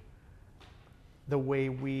shape the way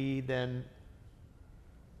we then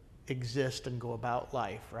exist and go about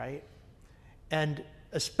life, right? And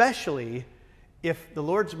especially if the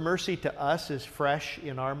Lord's mercy to us is fresh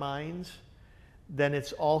in our minds, then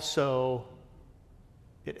it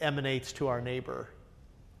emanates to our neighbor,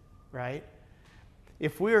 right?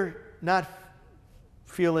 If we're not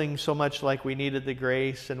feeling so much like we needed the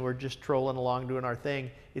grace and we're just trolling along doing our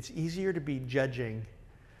thing, it's easier to be judging,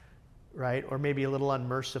 right? Or maybe a little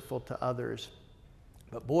unmerciful to others.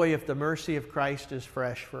 But boy, if the mercy of Christ is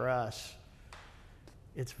fresh for us,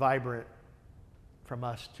 it's vibrant from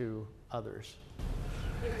us to others.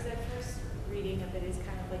 Yeah, because that first reading of it is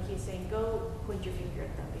kind of like he's saying, go point your finger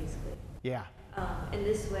at them, basically. Yeah. And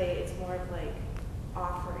this way, it's more of like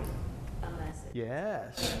offering a message.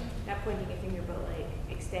 Yes. Not pointing a finger, but like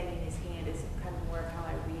extending his hand is kind of more of how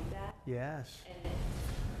I read that. Yes. And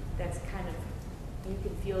that's kind of, you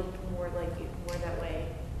can feel more that way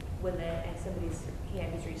when somebody's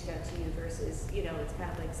hand is reached out to you versus, it's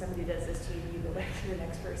kind of like somebody does this to you and you go back to the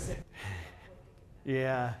next person.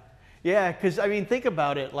 Yeah. Yeah, because, think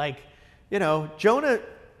about it. Like,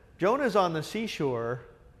 Jonah's on the seashore,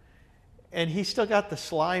 and he's still got the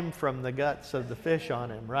slime from the guts of the fish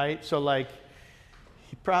on him, right? So,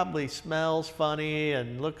 he probably smells funny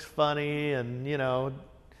and looks funny, and, and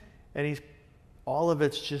he's, all of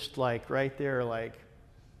it's just right there,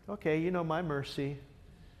 okay, my mercy.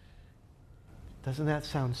 Doesn't that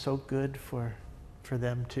sound so good for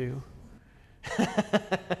them too?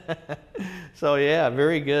 So yeah,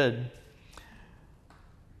 very good.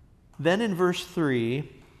 Then in verse 3,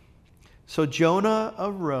 so Jonah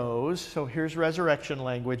arose, so here's resurrection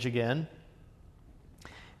language again,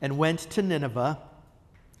 and went to Nineveh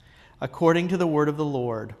according to the word of the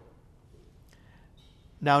Lord.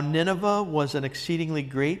 Now Nineveh was an exceedingly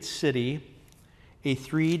great city, a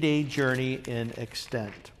 3-day journey in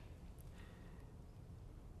extent.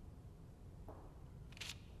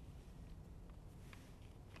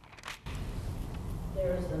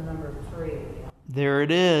 There's the number 3. There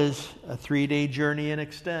it is, a 3-day journey in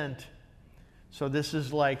extent. So this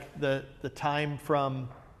is like the time from,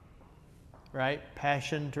 right,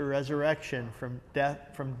 passion to resurrection, from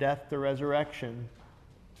death to resurrection.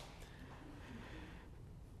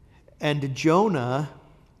 And Jonah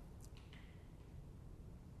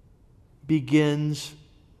began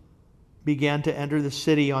to enter the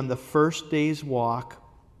city on the first day's walk.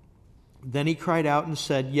 Then he cried out and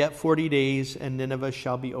said, "Yet 40 days, and Nineveh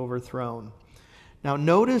shall be overthrown." Now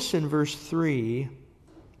notice in verse 3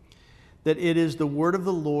 that it is the word of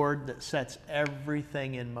the Lord that sets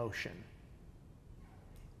everything in motion.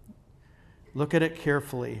 Look at it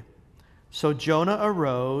carefully. So Jonah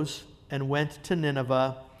arose and went to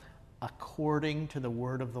Nineveh according to the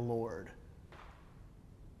word of the Lord.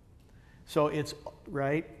 So it's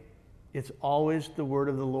always the word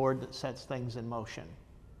of the Lord that sets things in motion.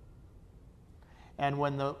 And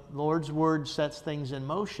when the Lord's word sets things in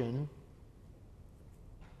motion,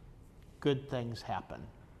 good things happen,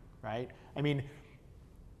 right? I mean,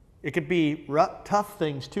 it could be tough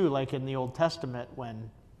things too, like in the Old Testament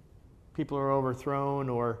when people are overthrown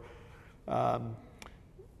or,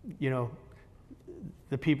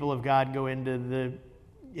 the people of God go into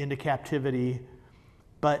captivity.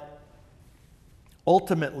 But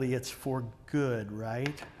ultimately, it's for good,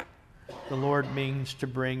 right? The Lord means to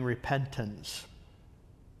bring repentance.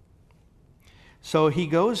 So he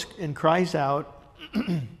goes and cries out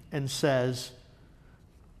and says,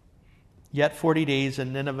 "Yet 40 days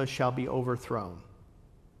and Nineveh shall be overthrown."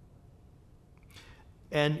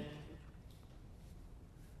 And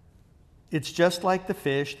it's just like the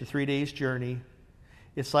fish, the 3 days journey.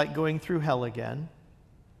 It's like going through hell again.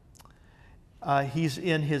 He's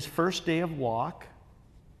in his first day of walk.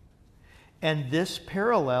 And this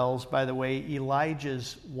parallels, by the way,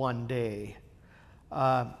 Elijah's one day.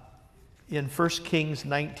 In 1 Kings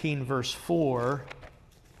 19, verse 4,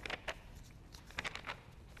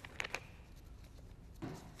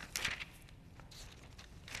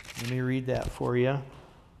 let me read that for you.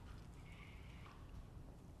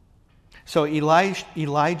 So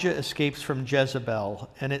Elijah escapes from Jezebel,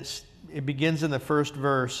 and it begins in the first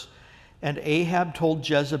verse. And Ahab told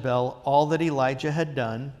Jezebel all that Elijah had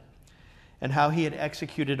done, and how he had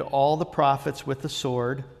executed all the prophets with the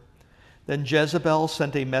sword. Then Jezebel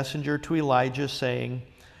sent a messenger to Elijah, saying,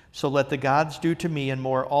 "So let the gods do to me and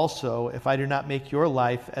more also, if I do not make your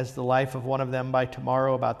life as the life of one of them by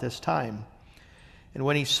tomorrow about this time." And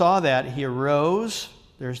when he saw that, he arose,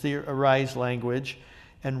 there's the arise language,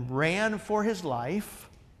 and ran for his life,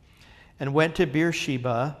 and went to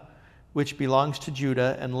Beersheba, which belongs to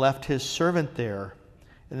Judah, and left his servant there.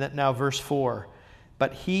 And that now verse 4.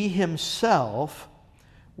 But he himself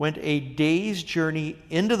went a day's journey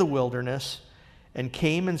into the wilderness, and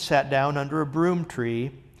came and sat down under a broom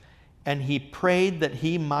tree, and he prayed that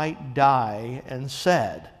he might die, and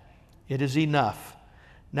said, "It is enough.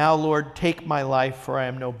 Now, Lord, take my life, for I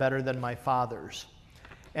am no better than my fathers."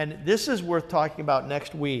 And this is worth talking about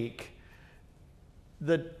next week.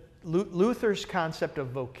 Luther's concept of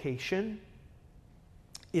vocation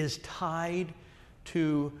is tied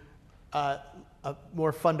to a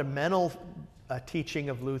more fundamental teaching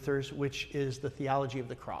of Luther's, which is the theology of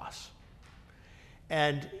the cross.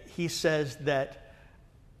 And he says that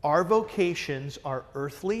our vocations are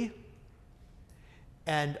earthly,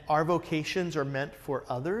 and our vocations are meant for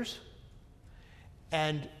others.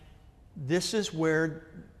 And this is where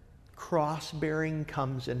cross-bearing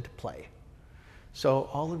comes into play. So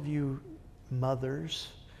all of you mothers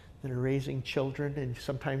that are raising children, and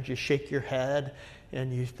sometimes you shake your head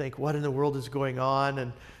and you think, what in the world is going on?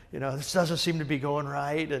 And, this doesn't seem to be going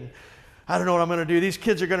right. And I don't know what I'm going to do. These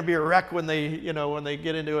kids are going to be a wreck when they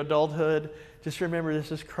get into adulthood. Just remember,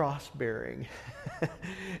 this is cross-bearing.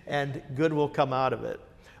 And good will come out of it.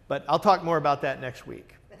 But I'll talk more about that next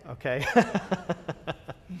week, okay?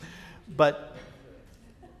 But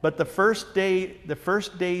the first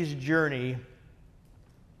day's journey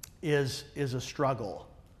is a struggle.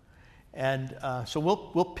 And so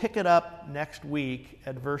we'll pick it up next week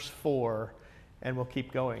at verse 4, and we'll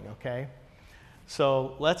keep going, okay?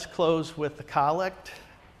 So let's close with the collect.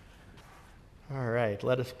 All right,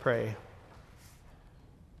 let us pray.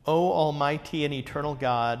 O Almighty and eternal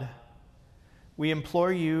God, we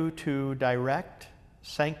implore you to direct,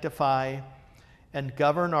 sanctify, and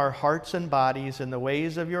govern our hearts and bodies in the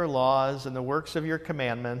ways of your laws and the works of your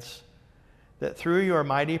commandments, that through your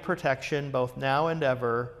mighty protection, both now and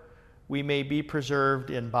ever, we may be preserved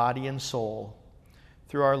in body and soul.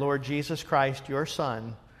 Through our Lord Jesus Christ, your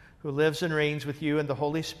Son, who lives and reigns with you in the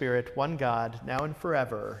Holy Spirit, one God, now and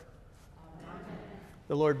forever. Amen.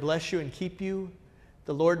 The Lord bless you and keep you.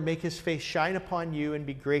 The Lord make his face shine upon you and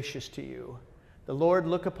be gracious to you. The Lord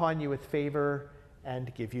look upon you with favor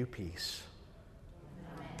and give you peace.